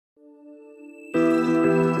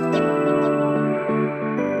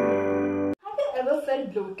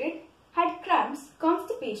bloated, had cramps,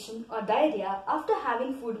 constipation or diarrhea after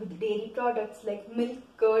having food with dairy products like milk,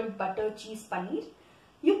 curd, butter, cheese, paneer,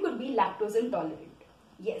 you could be lactose intolerant.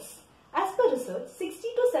 Yes, as per research, 60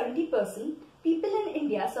 to 70% people in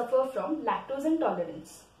India suffer from lactose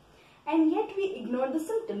intolerance. And yet we ignore the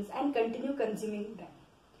symptoms and continue consuming them.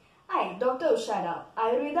 I, Dr. Usha,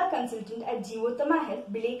 Ayurveda Consultant at Jeevottama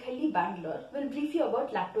Health, Bilekhalli, Bangalore, will brief you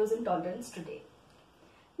about lactose intolerance today.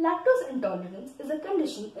 Lactose intolerance is a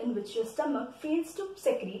condition in which your stomach fails to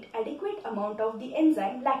secrete adequate amount of the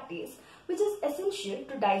enzyme lactase, which is essential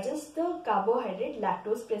to digest the carbohydrate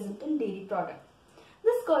lactose present in dairy product.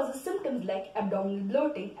 This causes symptoms like abdominal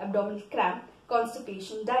bloating, abdominal cramp,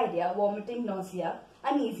 constipation, diarrhea, vomiting, nausea,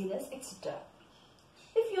 uneasiness, etc.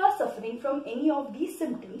 If you are suffering from any of these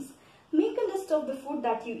symptoms, make a list of the food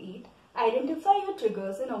that you eat, identify your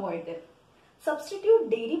triggers and avoid them. Substitute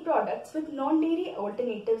dairy products with non-dairy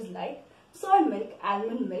alternatives like soy milk,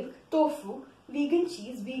 almond milk, tofu, vegan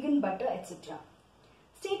cheese, vegan butter, etc.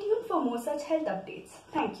 Stay tuned for more such health updates.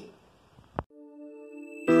 Thank you.